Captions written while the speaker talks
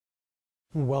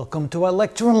Welcome to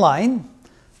Electro-Online.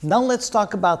 Now let's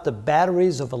talk about the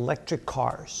batteries of electric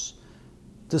cars.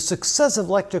 The success of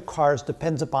electric cars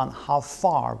depends upon how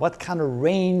far, what kind of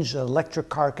range an electric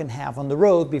car can have on the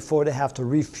road before they have to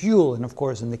refuel. And of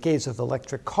course, in the case of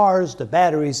electric cars, the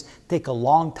batteries take a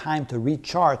long time to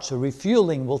recharge, so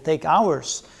refueling will take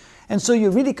hours. And so you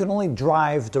really can only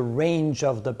drive the range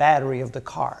of the battery of the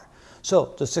car.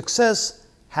 So the success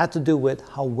had to do with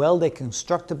how well they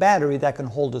construct a battery that can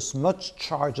hold as much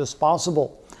charge as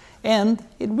possible. And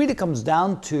it really comes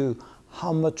down to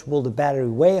how much will the battery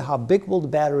weigh, how big will the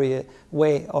battery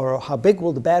weigh, or how big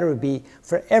will the battery be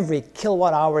for every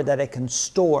kilowatt hour that it can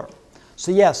store.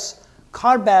 So yes,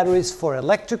 car batteries for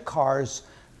electric cars,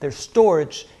 their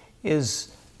storage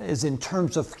is in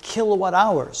terms of kilowatt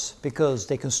hours because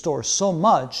they can store so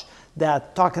much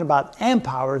that talking about amp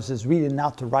hours is really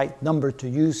not the right number to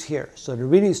use here. So to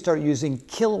really start using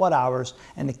kilowatt hours,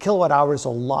 and the kilowatt hour is a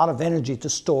lot of energy to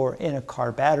store in a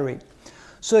car battery.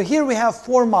 So here we have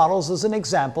four models as an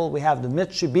example. We have the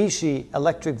Mitsubishi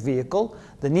electric vehicle,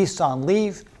 the Nissan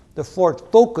Leaf, the Ford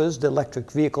Focus, the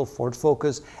electric vehicle Ford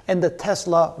Focus, and the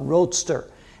Tesla Roadster.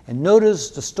 And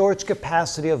notice the storage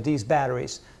capacity of these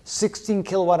batteries: 16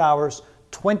 kilowatt hours,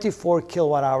 24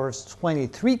 kilowatt hours,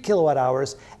 23 kilowatt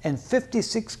hours, and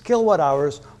 56 kilowatt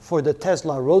hours for the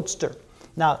Tesla Roadster.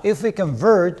 Now, if we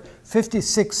convert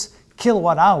 56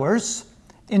 kilowatt hours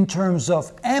in terms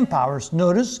of amp hours,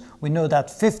 notice we know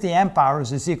that 50 amp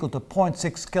hours is equal to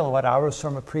 0.6 kilowatt hours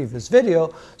from a previous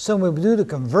video. So when we do the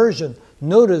conversion,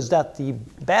 notice that the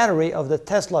battery of the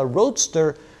Tesla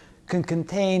Roadster can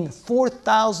contain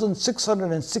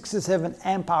 4,667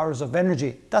 amp hours of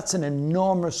energy. That's an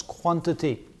enormous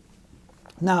quantity.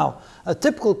 Now, a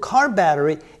typical car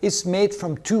battery is made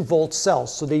from 2-volt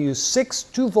cells. So they use 6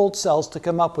 2-volt cells to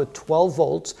come up with 12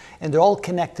 volts, and they're all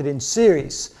connected in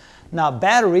series. Now,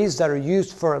 batteries that are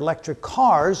used for electric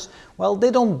cars, well,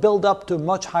 they don't build up to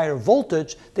much higher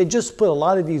voltage. They just put a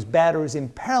lot of these batteries in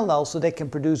parallel so they can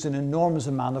produce an enormous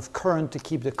amount of current to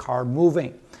keep the car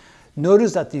moving.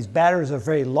 Notice that these batteries are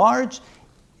very large.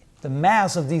 The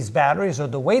mass of these batteries, or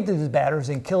the weight of these batteries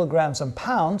in kilograms and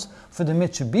pounds, for the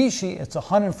Mitsubishi, it's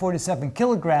 147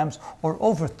 kilograms, or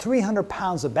over 300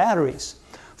 pounds of batteries.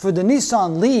 For the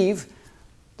Nissan Leaf,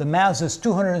 the mass is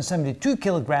 272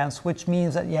 kilograms, which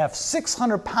means that you have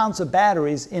 600 pounds of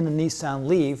batteries in a Nissan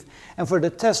Leaf. And for the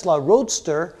Tesla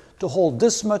Roadster, to hold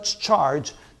this much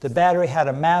charge, the battery had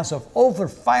a mass of over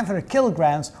 500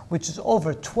 kilograms, which is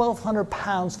over 1,200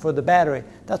 pounds for the battery.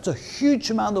 That's a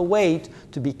huge amount of weight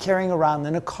to be carrying around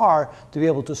in a car to be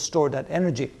able to store that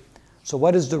energy. So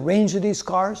what is the range of these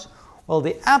cars? Well,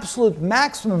 the absolute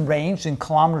maximum range in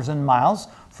kilometers and miles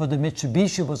for the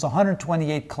Mitsubishi was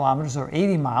 128 kilometers or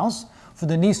 80 miles. For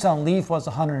the Nissan Leaf was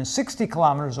 160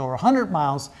 kilometers or 100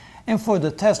 miles. And for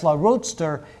the Tesla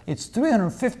Roadster, it's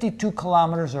 352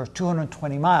 kilometers or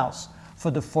 220 miles. For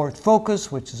the Ford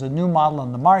Focus, which is a new model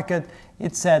on the market,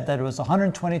 it said that it was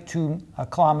 122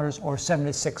 kilometers or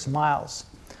 76 miles.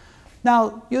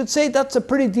 Now, you'd say that's a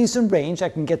pretty decent range. I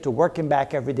can get to work and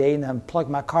back every day and then plug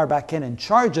my car back in and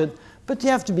charge it. But you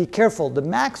have to be careful. The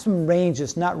maximum range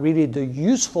is not really the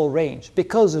useful range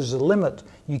because there's a limit.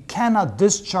 You cannot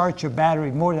discharge your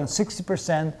battery more than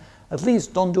 60%. At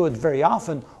least don't do it very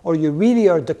often, or you really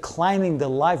are declining the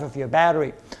life of your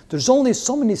battery. There's only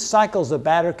so many cycles the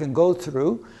battery can go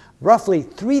through, roughly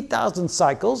 3,000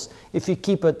 cycles if you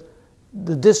keep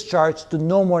the discharge to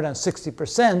no more than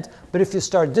 60%. But if you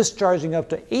start discharging up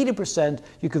to 80%,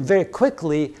 you can very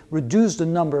quickly reduce the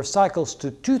number of cycles to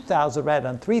 2,000 rather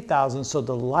than 3,000, so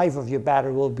the life of your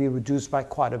battery will be reduced by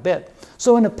quite a bit.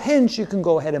 So in a pinch, you can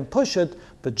go ahead and push it,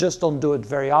 but just don't do it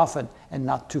very often and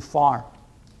not too far.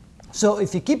 So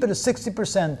if you keep it at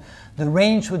 60%, the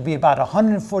range would be about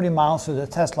 140 miles for the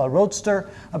Tesla Roadster,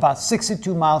 about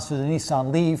 62 miles for the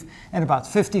Nissan Leaf, and about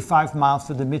 55 miles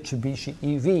for the Mitsubishi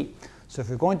EV. So if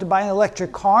you're going to buy an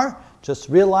electric car, just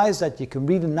realize that you can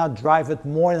really not drive it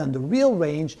more than the real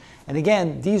range. And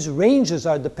again, these ranges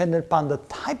are dependent upon the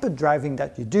type of driving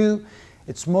that you do.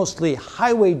 It's mostly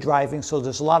highway driving, so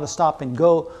there's a lot of stop and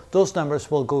go. Those numbers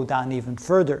will go down even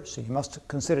further. So you must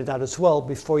consider that as well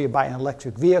before you buy an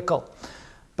electric vehicle.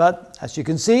 But as you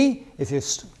can see, if you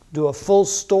do a full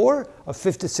store of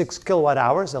 56 kilowatt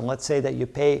hours, and let's say that you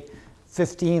pay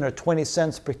 15 or 20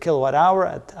 cents per kilowatt hour,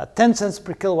 at 10 cents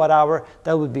per kilowatt hour,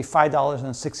 that would be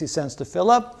 $5.60 to fill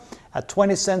up. At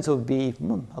 20 cents, it would be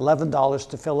 $11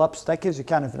 to fill up. So that gives you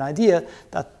kind of an idea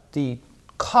that the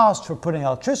cost for putting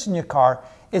electricity in your car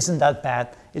isn't that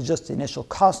bad. It's just the initial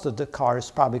cost of the car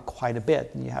is probably quite a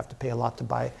bit, and you have to pay a lot to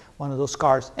buy one of those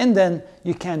cars. And then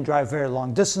you can't drive very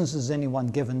long distances any one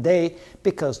given day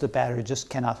because the battery just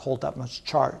cannot hold that much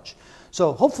charge.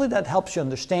 So hopefully that helps you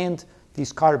understand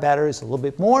these car batteries a little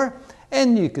bit more,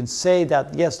 and you can say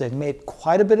that yes, they've made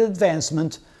quite a bit of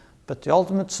advancement, but the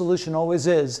ultimate solution always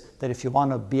is that if you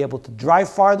want to be able to drive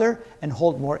farther and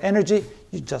hold more energy,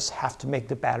 you just have to make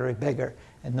the battery bigger.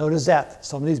 And notice that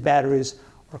some of these batteries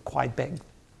are quite big.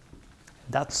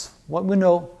 That's what we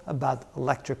know about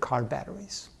electric car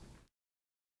batteries.